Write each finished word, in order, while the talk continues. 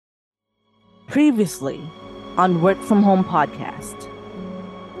Previously on Work From Home Podcast.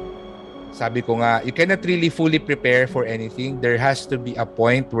 Sabi ko nga, you cannot really fully prepare for anything. There has to be a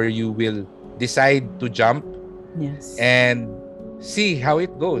point where you will decide to jump and see how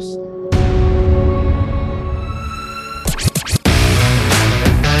it goes.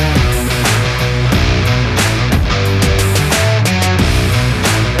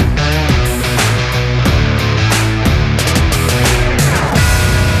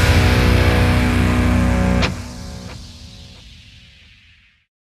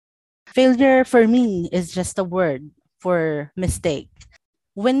 Failure for me is just a word for mistake.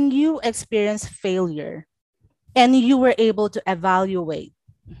 When you experience failure and you were able to evaluate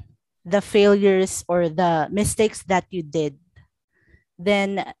the failures or the mistakes that you did,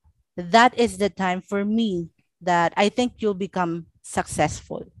 then that is the time for me that I think you'll become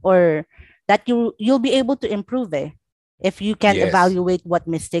successful, or that you'll be able to improve if you can evaluate what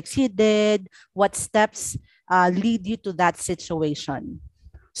mistakes you did, what steps lead you to that situation.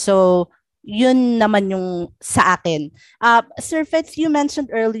 So, yun naman yung sa akin. Sir Fitz, you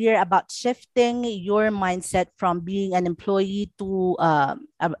mentioned earlier about shifting your mindset from being an employee to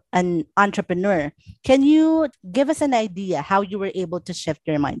an entrepreneur. Can you give us an idea how you were able to shift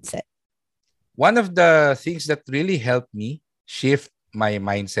your mindset? One of the things that really helped me shift my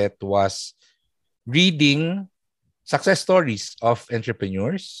mindset was reading success stories of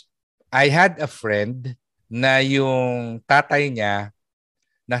entrepreneurs. I had a friend na yung tatay niya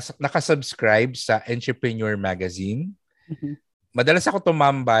nakasubscribe sa Entrepreneur Magazine. Mm-hmm. Madalas ako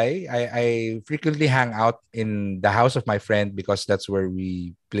tumambay. I frequently hang out in the house of my friend because that's where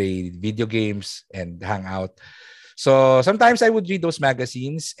we play video games and hang out. So sometimes I would read those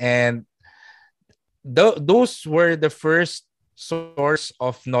magazines, and those were the first source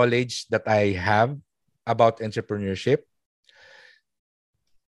of knowledge that I have about entrepreneurship.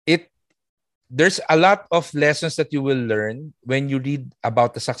 There's a lot of lessons that you will learn when you read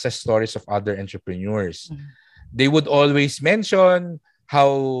about the success stories of other entrepreneurs. Mm-hmm. They would always mention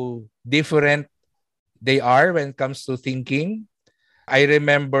how different they are when it comes to thinking. I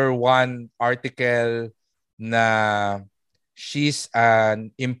remember one article na she's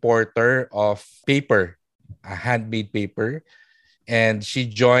an importer of paper, a handmade paper, and she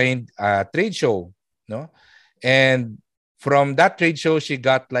joined a trade show, no? And from that trade show, she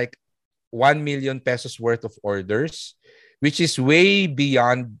got like 1 million pesos worth of orders, which is way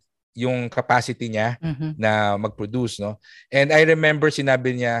beyond yung capacity niya na mag-produce, no? And I remember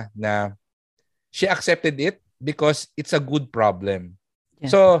sinabi niya na she accepted it because it's a good problem.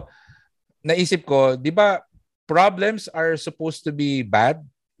 Yeah. So, naisip ko, di ba, problems are supposed to be bad.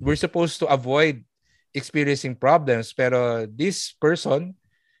 We're supposed to avoid experiencing problems. Pero this person,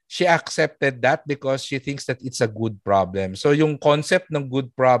 she accepted that because she thinks that it's a good problem. So yung concept ng good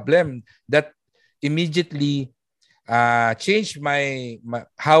problem, that immediately changed my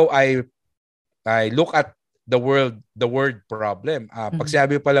how I look at the word problem. Pag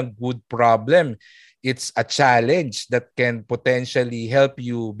sinabi pa lang good problem, it's a challenge that can potentially help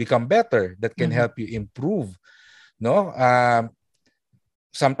you become better, that can help you improve. No?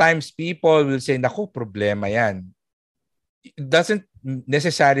 Sometimes people will say, naku, problema yan. It doesn't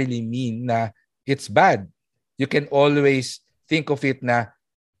necessarily mean na it's bad. You can always think of it na,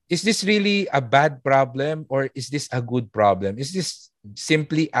 is this really a bad problem or is this a good problem? Is this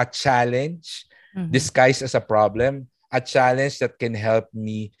simply a challenge disguised as a problem? A challenge that can help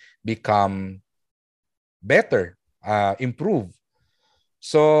me become better, improve.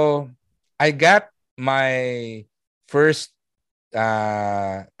 So I got my first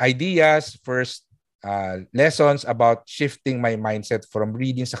ideas, first lessons about shifting my mindset from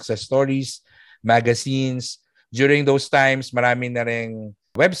reading success stories, magazines. During those times, marami na ring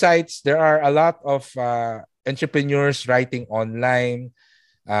websites. There are a lot of entrepreneurs writing online.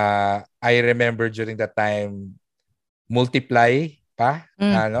 I remember during that time, Multiply pa.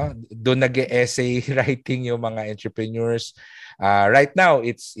 Doon nag-essay writing yung mga entrepreneurs. Right now,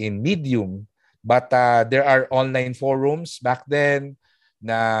 it's in Medium. But there are online forums back then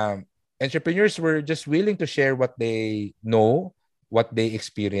na entrepreneurs were just willing to share what they know, what they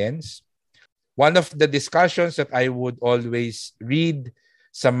experience. One of the discussions that I would always read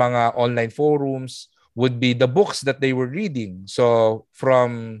sa mga online forums would be the books that they were reading. So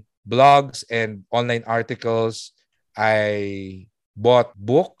from blogs and online articles, I bought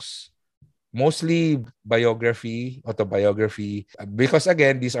books, mostly biography, autobiography, because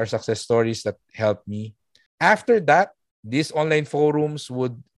again, these are success stories that helped me. After that, these online forums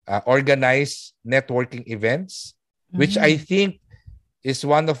would organize networking events, which I think is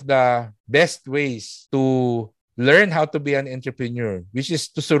one of the best ways to learn how to be an entrepreneur, which is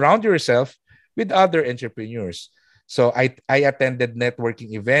to surround yourself with other entrepreneurs. So I attended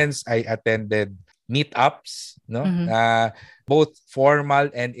networking events, I attended meetups, no? Mm-hmm. Both formal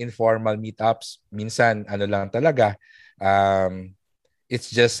and informal meetups. Minsan ano lang talaga, um it's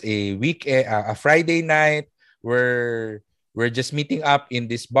just a Friday night where we're just meeting up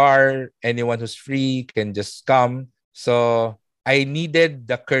in this bar. Anyone who's free can just come. So I needed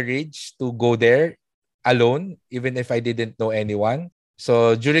the courage to go there alone, even if I didn't know anyone.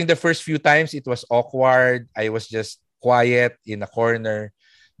 So during the first few times, it was awkward. I was just quiet in a corner.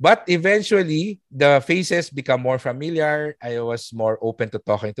 But eventually, the faces become more familiar. I was more open to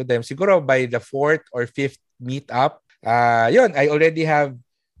talking to them. Siguro by the fourth or fifth meetup, yun, I already have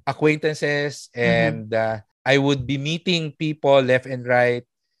acquaintances Mm-hmm. and I would be meeting people left and right.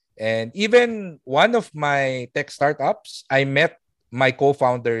 And even one of my tech startups, I met my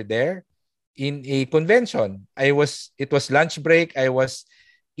co-founder there in a convention. It was lunch break. I was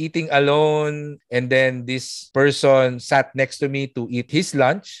eating alone and then this person sat next to me to eat his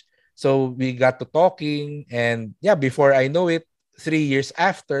lunch. So we got to talking and yeah, before I know it, 3 years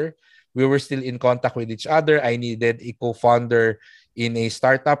after, we were still in contact with each other. I needed a co-founder in a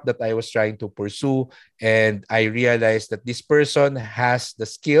startup that I was trying to pursue. And I realized that this person has the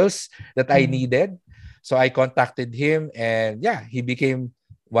skills that I Mm-hmm. needed. So I contacted him and yeah, he became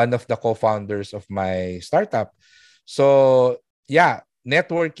one of the co-founders of my startup. So yeah,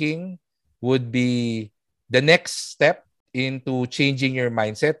 networking would be the next step into changing your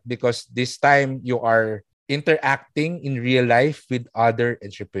mindset because this time you are interacting in real life with other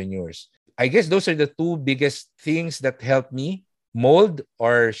entrepreneurs. I guess those are the two biggest things that help me mold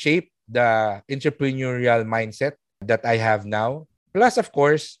or shape the entrepreneurial mindset that I have now. Plus, of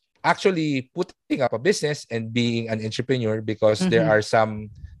course, actually putting up a business and being an entrepreneur because there Mm-hmm. are some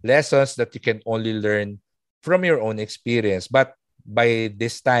lessons that you can only learn from your own experience. But by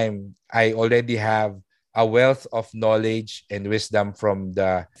this time, I already have a wealth of knowledge and wisdom from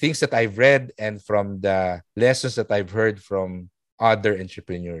the things that I've read and from the lessons that I've heard from other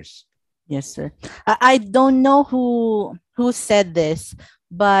entrepreneurs. Yes, sir. I don't know who said this,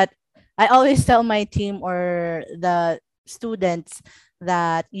 but I always tell my team or the students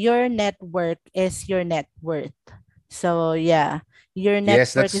that your network is your net worth. So yeah, your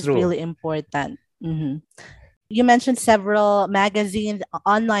Yes, network that's is true. really important. Mm-hmm. You mentioned several magazines,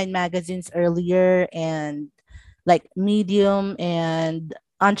 online magazines earlier, and like Medium and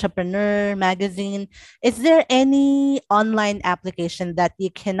Entrepreneur magazine. Is there any online application that you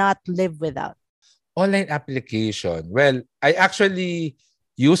cannot live without? Online application. Well, I actually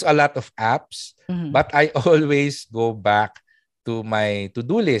use a lot of apps, Mhm. but I always go back to my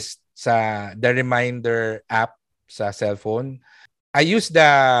to-do list sa the reminder app sa cellphone. I use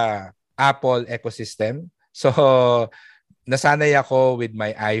the Apple ecosystem. So, nasanay ako with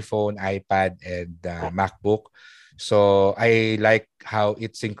my iPhone, iPad, and MacBook. So, I like how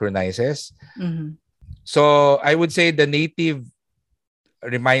it synchronizes. Mhm. So, I would say the native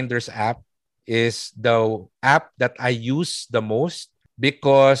reminders app is the app that I use the most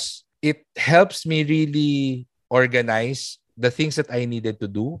because it helps me really organize the things that I needed to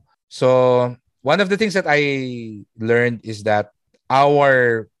do. So, one of the things that I learned is that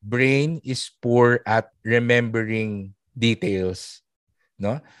our brain is poor at remembering details,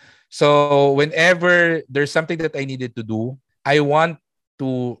 no? So, whenever there's something that I needed to do, I want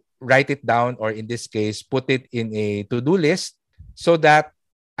to write it down or in this case put it in a to-do list so that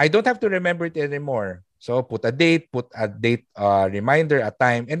I don't have to remember it anymore. So put a date, reminder, a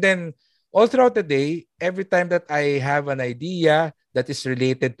time, and then all throughout the day, every time that I have an idea that is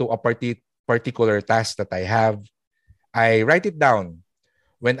related to a particular task that I have, I write it down.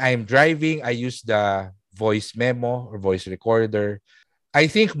 When I'm driving, I use the voice memo or voice recorder. I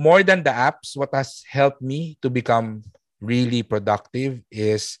think more than the apps, what has helped me to become really productive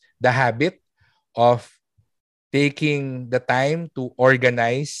is the habit of taking the time to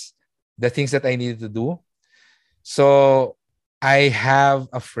organize the things that I needed to do. So, I have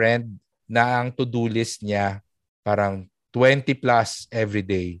a friend na ang to-do list niya parang 20 plus every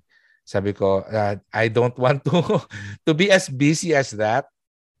day. Sabi ko, I don't want to to be as busy as that.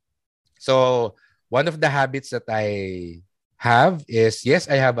 So, one of the habits that I have is yes,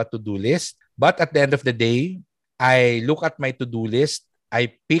 I have a to-do list, but at the end of the day, I look at my to-do list,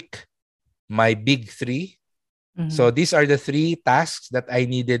 I pick my big three. So Mhm. these are the three tasks that I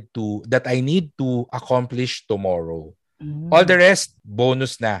need to accomplish tomorrow. All the Mm. rest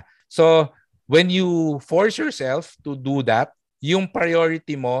bonus na. So when you force yourself to do that, yung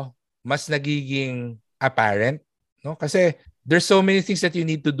priority mo mas nagiging apparent, no? Kasi there's so many things that you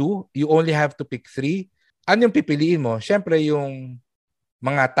need to do. You only have to pick three. Ano yung pipiliin mo? Syempre yung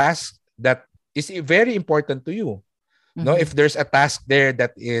mga tasks that is very important to you. No, Mm-hmm. if there's a task there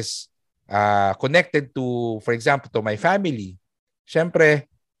that is connected to, for example, to my family, syempre,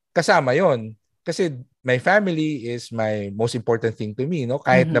 kasama yon. Kasi my family is my most important thing to me. No?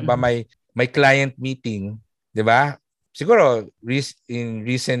 Kahit na ba Mm-hmm. may client meeting, di ba? Siguro, in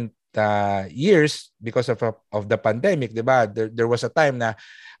recent years, because of the pandemic, di ba? There was a time na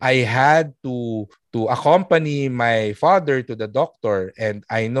I had to accompany my father to the doctor, and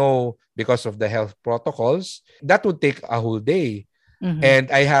I know because of the health protocols, that would take a whole day. Mm-hmm. And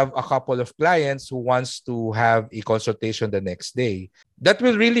I have a couple of clients who wants to have a consultation the next day. That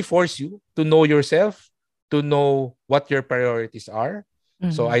will really force you to know yourself, to know what your priorities are.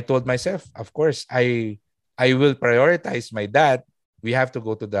 So Mm-hmm. I told myself, of course, I will prioritize my dad. We have to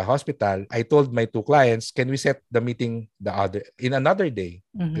go to the hospital. I told my two clients, can we set the meeting in another day?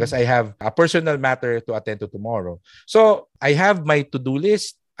 Because Mm-hmm. I have a personal matter to attend to tomorrow. So I have my to-do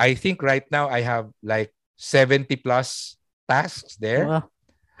list. I think right now I have like 70 plus tasks there.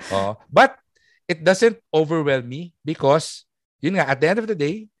 Well, But it doesn't overwhelm me because, yun nga, at the end of the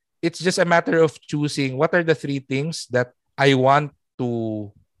day, it's just a matter of choosing what are the three things that I want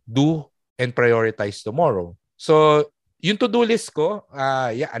to do and prioritize tomorrow. So, yung to-do list ko,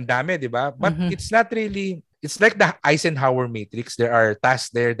 yeah, ang dami, di ba? But mm-hmm. it's not really, it's like the Eisenhower matrix. There are tasks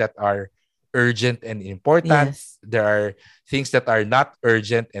there that are urgent and important. Yes. There are things that are not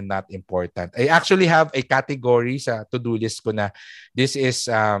urgent and not important. I actually have a category sa to-do list ko na this is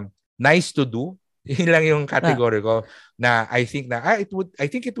nice to do. Yun lang yung Ah. category ko na I think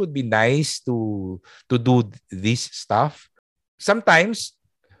it would be nice to do this stuff. Sometimes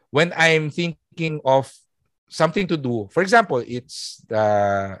when I'm thinking of something to do, for example, it's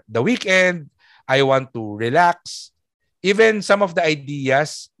the weekend, I want to relax. Even some of the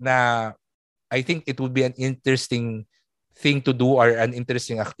ideas na I think it would be an interesting thing to do or an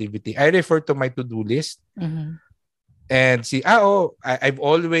interesting activity, I refer to my to-do list Mm-hmm. and see, I've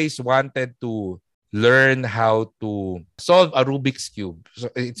always wanted to learn how to solve a Rubik's Cube.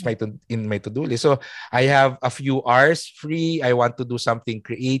 So it's in my to-do list. So I have a few hours free. I want to do something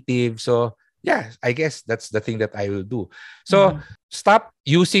creative. So yeah, I guess that's the thing that I will do. So Mm-hmm. stop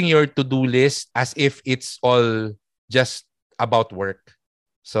using your to-do list as if it's all just about work.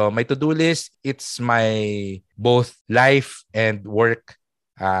 So my to-do list, it's my both life and work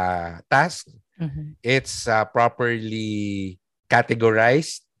task. Mm-hmm. It's properly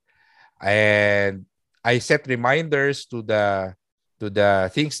categorized, and I set reminders to the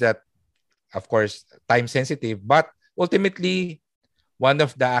things that, of course, time sensitive. But ultimately, one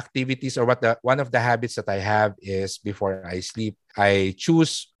of the activities or one of the habits that I have is before I sleep, I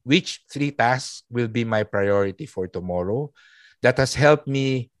choose which three tasks will be my priority for tomorrow. That has helped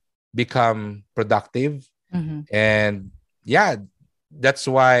me become productive. Mm-hmm. And yeah, that's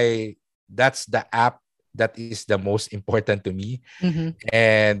why that's the app that is the most important to me. Mm-hmm.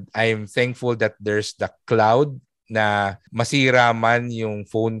 And I'm thankful that there's the cloud na masira man yung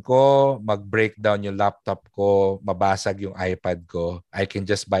phone ko, mag-breakdown yung laptop ko, mabasag yung iPad ko, I can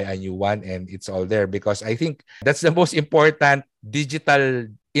just buy a new one and it's all there because I think that's the most important digital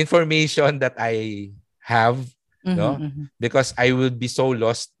information that I have, no? Mm-hmm. Because I will be so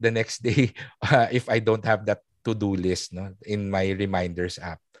lost the next day if I don't have that to-do list, no, in my reminders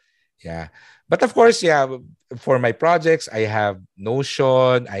app. Yeah. But of course, yeah, for my projects, I have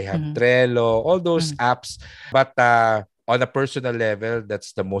Notion, I have Mm-hmm. Trello, all those Mm-hmm. apps. But on a personal level,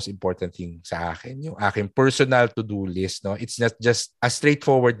 that's the most important thing sa akin. Yung aking personal to-do list, no? It's not just a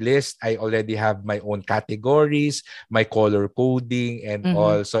straightforward list. I already have my own categories, my color coding and Mm-hmm.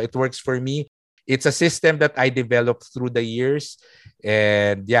 all. So it works for me. It's a system that I developed through the years.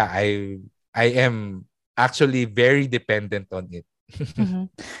 And yeah, I am actually very dependent on it. Mm-hmm.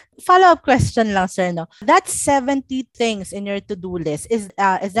 Follow-up question lang, sir, no? That 70 things in your to-do list, is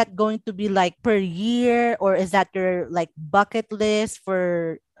that going to be like per year, or is that your like bucket list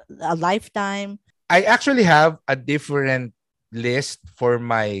for a lifetime? I actually have a different list for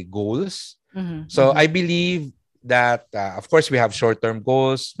my goals. Mm-hmm. So Mm-hmm. I believe that, of course, we have short-term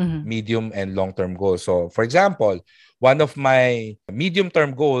goals, Mm-hmm. medium and long-term goals. So, for example, one of my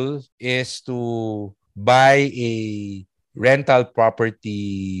medium-term goals is to buy a rental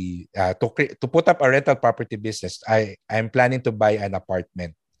property, to put up a rental property business. I'm planning to buy an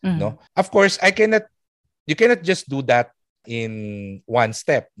apartment. Mm-hmm. No, of course, you cannot just do that in one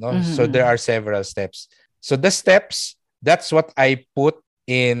step, no? So there Mm-hmm. are several steps. So the steps, that's what I put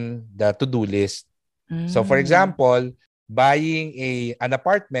in the to-do list. So for Mm-hmm. example, buying an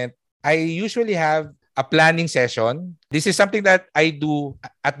apartment, I usually have a planning session. This is something that I do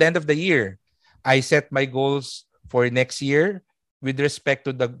at the end of the year. I set my goals for next year. with respect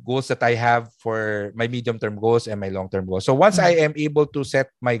to the goals that I have for my medium-term goals and my long-term goals. So once I am able to set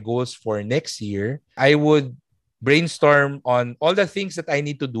my goals for next year, I would brainstorm on all the things that I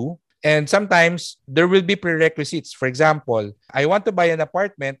need to do. And sometimes there will be prerequisites. For example, I want to buy an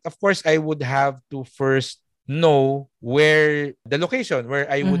apartment. Of course, I would have to first know where the location where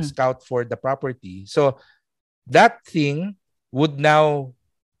I would scout for the property. So that thing would now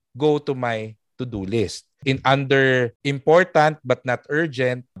go to my to-do list. In under important but not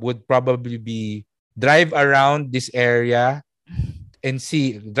urgent would probably be drive around this area and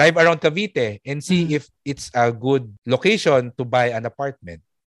drive around Cavite and see if it's a good location to buy an apartment.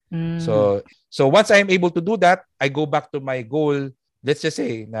 So once I'm able to do that, I go back to my goal. Let's just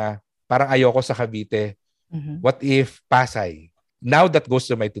say na parang ayoko sa Cavite. What if Pasay? Now that goes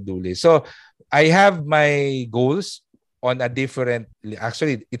to my to-do list. So I have my goals on a different,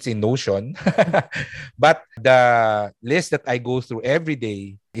 actually it's in Notion, but the list that I go through every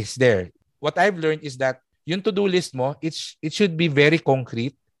day is there. What I've learned is that yung to-do list mo, it should be very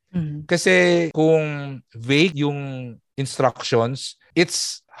concrete. Kasi kung vague yung instructions,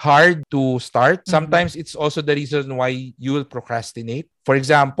 it's hard to start. Sometimes it's also the reason why you will procrastinate. For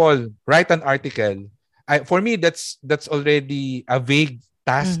example, write an article. For me, that's already a vague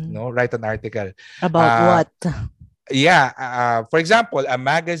task, no? Write an article. About what? Yeah. For example, a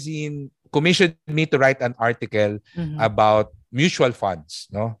magazine commissioned me to write an article about mutual funds,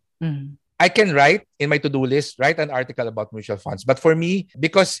 no? I can write in my to-do list, write an article about mutual funds. But for me,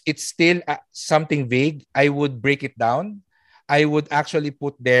 because it's still something vague, I would break it down. I would actually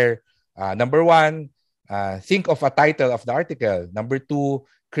put there, number one, think of a title of the article. Number two,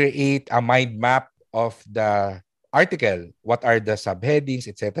 create a mind map of the article. What are the subheadings,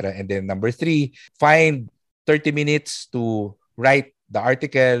 etc. And then number three, find 30 minutes to write the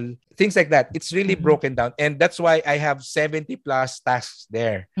article, things like that. It's really broken down. And that's why I have 70 plus tasks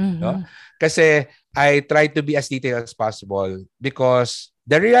there. No? Kasi I try to be as detailed as possible because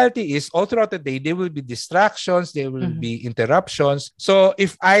the reality is all throughout the day, there will be distractions, there will be interruptions. So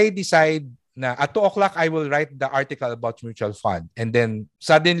if I decide na at 2 o'clock, I will write the article about mutual fund. And then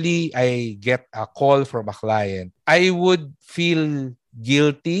suddenly I get a call from a client. I would feel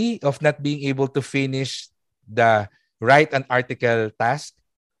guilty of not being able to finish the write an article task.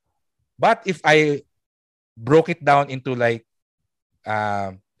 But if I broke it down into like,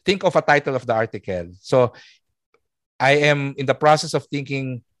 think of a title of the article. So I am in the process of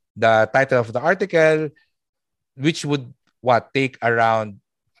thinking the title of the article, which would take around,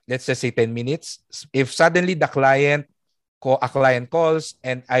 let's just say 10 minutes. If suddenly a client calls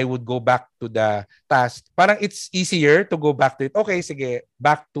and I would go back to the task, parang it's easier to go back to it. Okay, sige,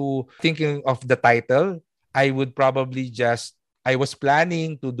 back to thinking of the title. I would probably I was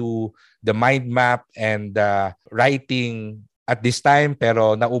planning to do the mind map and writing at this time,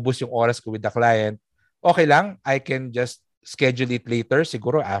 pero naubos yung oras ko with the client. Okay lang, I can just schedule it later,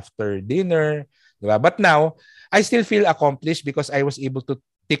 siguro after dinner. Diba? But now, I still feel accomplished because I was able to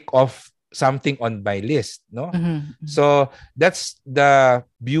tick off something on my list. No? So, that's the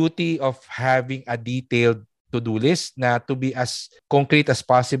beauty of having a detailed to-do list na to be as concrete as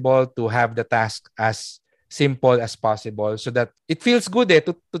possible, to have the task as simple as possible so that it feels good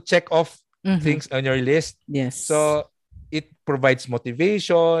to check off things on your list. Yes. So, it provides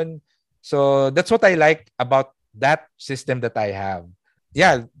motivation. So that's what I like about that system that I have.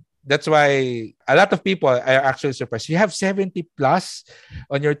 Yeah, that's why a lot of people are actually surprised. You have 70 plus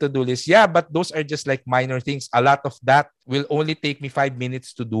on your to-do list. Yeah, but those are just like minor things. A lot of that will only take me 5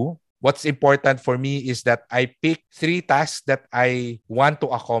 minutes to do. What's important for me is that I pick 3 tasks that I want to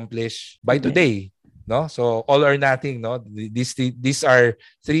accomplish by today. No? So all or nothing. No? These are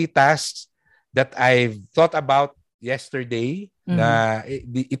 3 tasks that I've thought about yesterday na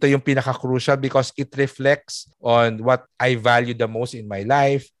ito yung pinaka-crucial because it reflects on what I value the most in my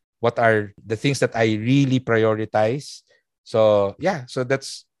life, what are the things that I really prioritize. So, yeah. So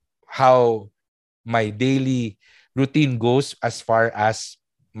that's how my daily routine goes as far as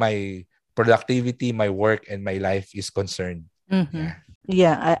my productivity, my work, and my life is concerned.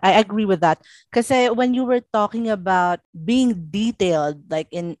 Yeah, I agree with that. Because when you were talking about being detailed, like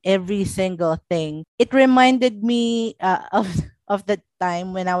in every single thing, it reminded me of the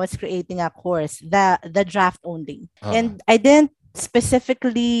time when I was creating a course, the draft only. And I didn't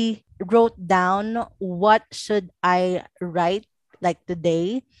specifically wrote down what should I write like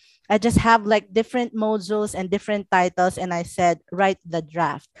today. I just have like different modules and different titles, and I said, write the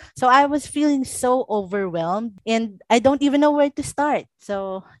draft. So I was feeling so overwhelmed and I don't even know where to start.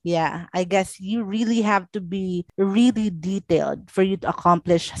 So yeah, I guess you really have to be really detailed for you to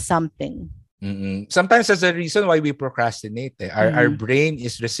accomplish something. Sometimes that's the reason why we procrastinate. Our Mm-hmm. brain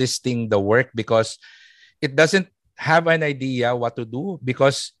is resisting the work because it doesn't have an idea what to do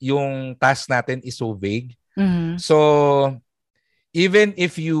because yung task natin is so vague. Mm-hmm. So even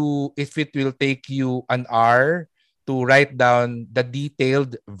if it will take you an hour to write down the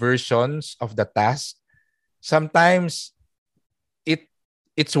detailed versions of the task, sometimes it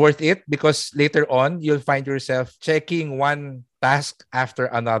it's worth it because later on you'll find yourself checking one task after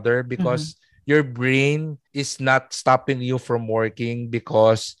another Mm-hmm. because your brain is not stopping you from working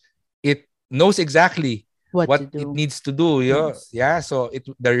because it knows exactly What to what it do? needs to do. Yes. Yeah, so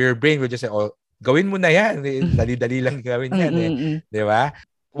your brain will just say, oh, gawin mo na yan. Dali-dali lang gawin yan eh. Mm-mm-mm. Di ba?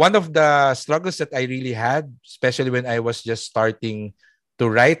 One of the struggles that I really had, especially when I was just starting to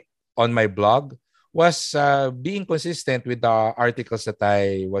write on my blog, was being consistent with the articles that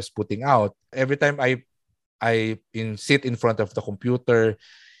I was putting out. Every time I sit in front of the computer,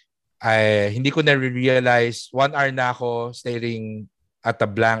 hindi ko na realize 1 hour na ako staring at a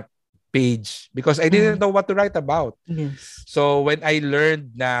blank page because I didn't Mm-hmm. know what to write about. Yes. So when I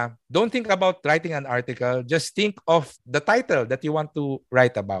learned na don't think about writing an article, just think of the title that you want to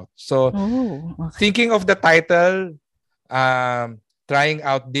write about. So Oh, okay. thinking of the title, trying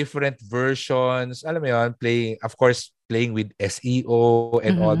out different versions, alam mo yun, playing with SEO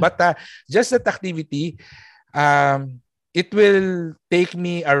and all. Mm-hmm. But just that activity, it will take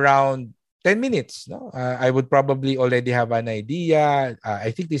me around 10 minutes. No, I would probably already have an idea.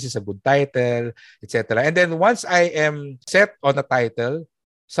 I think this is a good title, etc. And then once I am set on a title,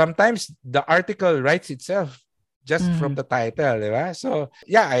 sometimes the article writes itself just from Mm-hmm. the title, di ba? So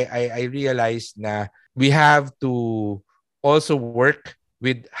yeah, I realized na we have to also work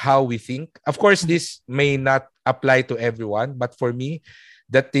with how we think. Of course, this may not apply to everyone, but for me,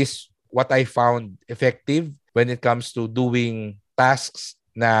 that is what I found effective when it comes to doing tasks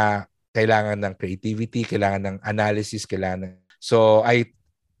na kailangan ng creativity, kailangan ng analysis, kailangan. So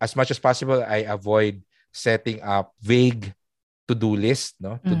as much as possible, I avoid setting up vague to-do list,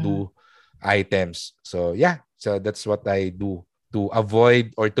 no, to Mm-hmm. do items. So yeah, so that's what I do to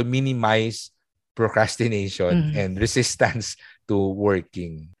avoid or to minimize procrastination Mm-hmm. and resistance to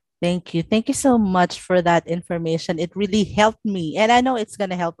working. Thank you. Thank you so much for that information. It really helped me. And I know it's going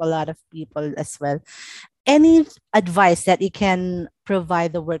to help a lot of people as well. Any advice that you can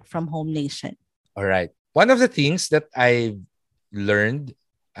provide the work from home nation? All right. One of the things that I learned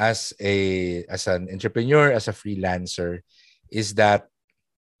as an entrepreneur, as a freelancer, is that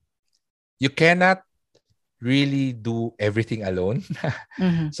you cannot really do everything alone.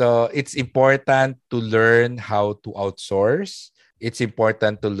 Mm-hmm. So it's important to learn how to outsource. It's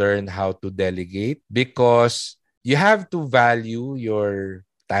important to learn how to delegate because you have to value your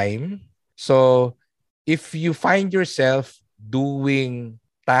time. So if you find yourself doing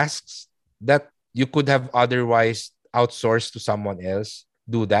tasks that you could have otherwise outsourced to someone else,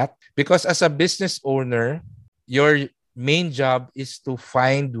 do that. Because as a business owner, your main job is to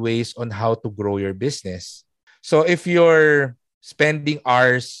find ways on how to grow your business. So if you're spending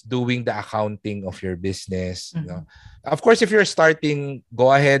hours doing the accounting of your business, Mm-hmm. of course, if you're starting,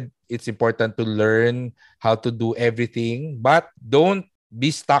 go ahead. It's important to learn how to do everything, but don't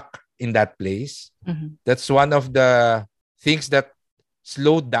be stuck in that place. Mm-hmm. That's one of the things that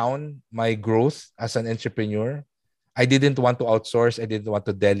slowed down my growth as an entrepreneur. I didn't want to outsource. I didn't want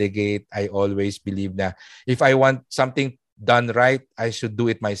to delegate. I always believed that if I want something done right, I should do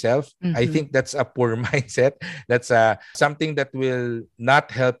it myself. I Mm-hmm. think that's a poor mindset. That's something that will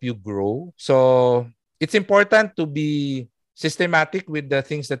not help you grow. So it's important to be systematic with the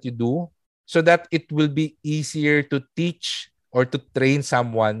things that you do so that it will be easier to teach or to train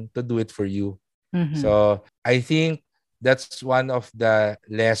someone to do it for you. Mm-hmm. So I think that's one of the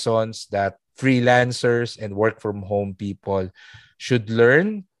lessons that freelancers and work from home people should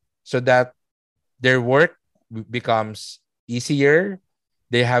learn so that their work becomes easier.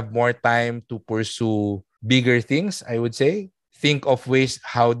 They have more time to pursue bigger things, I would say. Think of ways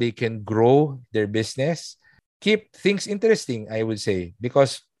how they can grow their business. Keep things interesting, I would say,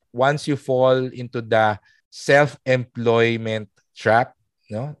 because once you fall into the self-employment trap,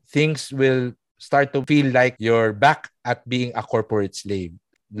 things will start to feel like you're back at being a corporate slave.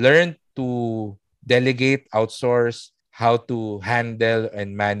 Learn to delegate, outsource, how to handle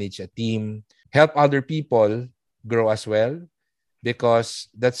and manage a team, help other people grow as well, because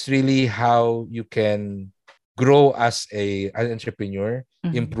that's really how you can grow as an entrepreneur,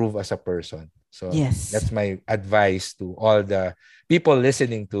 Mm-hmm. improve as a person. So Yes. that's my advice to all the people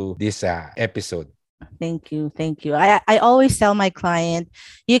listening to this episode. Thank you. Thank you. I always tell my client,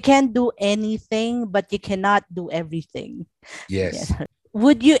 you can do anything, but you cannot do everything. Yes. Yes.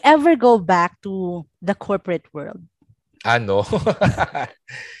 Would you ever go back to the corporate world? Ano?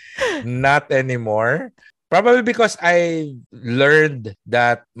 Not anymore. Probably because I learned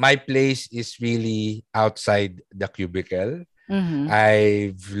that my place is really outside the cubicle. Mm-hmm.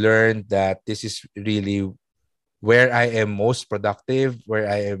 I've learned that this is really where I am most productive, where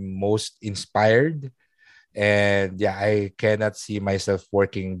I am most inspired. And yeah, I cannot see myself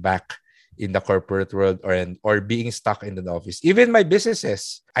working back in the corporate world or being stuck in the office. Even my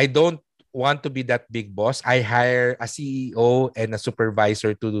businesses, I don't want to be that big boss. I hire a CEO and a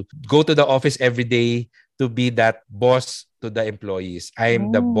supervisor to go to the office every day to be that boss to the employees.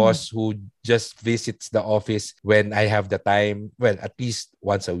 I'm the Oh. boss who just visits the office when I have the time, well, at least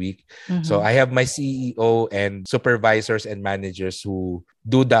once a week. So Mm-hmm. I have my CEO and supervisors and managers who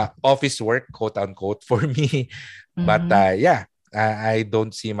do the office work, quote unquote, for me. But Mm-hmm. yeah, I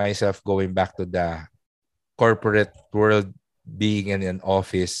don't see myself going back to the corporate world, being in an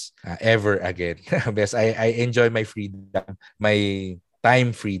office ever again. Because I enjoy my freedom, my time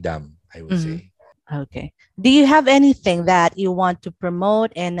freedom, I would Mm-hmm. say. Okay. Do you have anything that you want to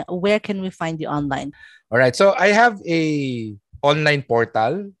promote, and where can we find you online? All right. So I have a online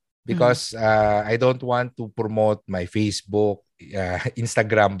portal Mm-hmm. because I don't want to promote my Facebook,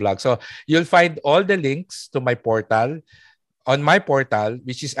 Instagram blog. So you'll find all the links to my portal on my portal,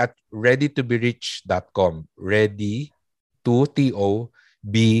 which is at readytoberich.com. Ready to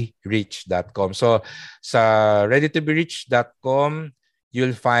be rich.com. So sa readytoberich.com,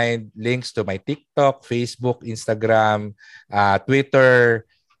 you'll find links to my TikTok, Facebook, Instagram, Twitter,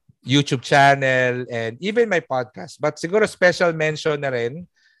 YouTube channel, and even my podcast. But siguro special mention na rin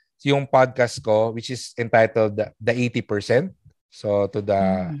yung podcast ko, which is entitled The 80%. So to the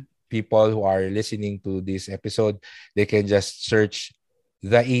Mm-hmm. people who are listening to this episode, they can just search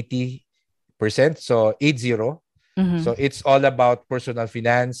The 80%. So 80. Mm-hmm. So it's all about personal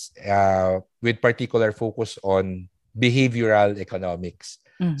finance with particular focus on behavioral economics.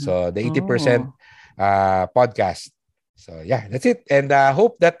 Mm-hmm. So the 80% Oh. podcast. So yeah, that's it. And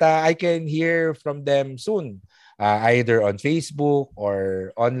hope that I can hear from them soon, either on Facebook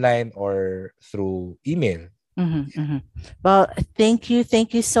or online or through email. Mm-hmm, mm-hmm. Well, thank you.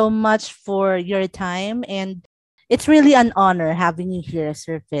 Thank you so much for your time. And it's really an honor having you here,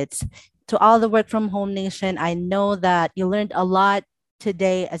 Sir Fitz. To all the Work from Home Nation, I know that you learned a lot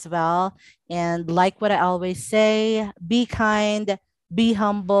today as well. And like what I always say, be kind, be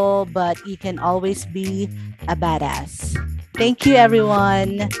humble, but you can always be a badass. Thank you,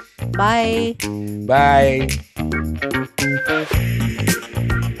 everyone. Bye. Bye.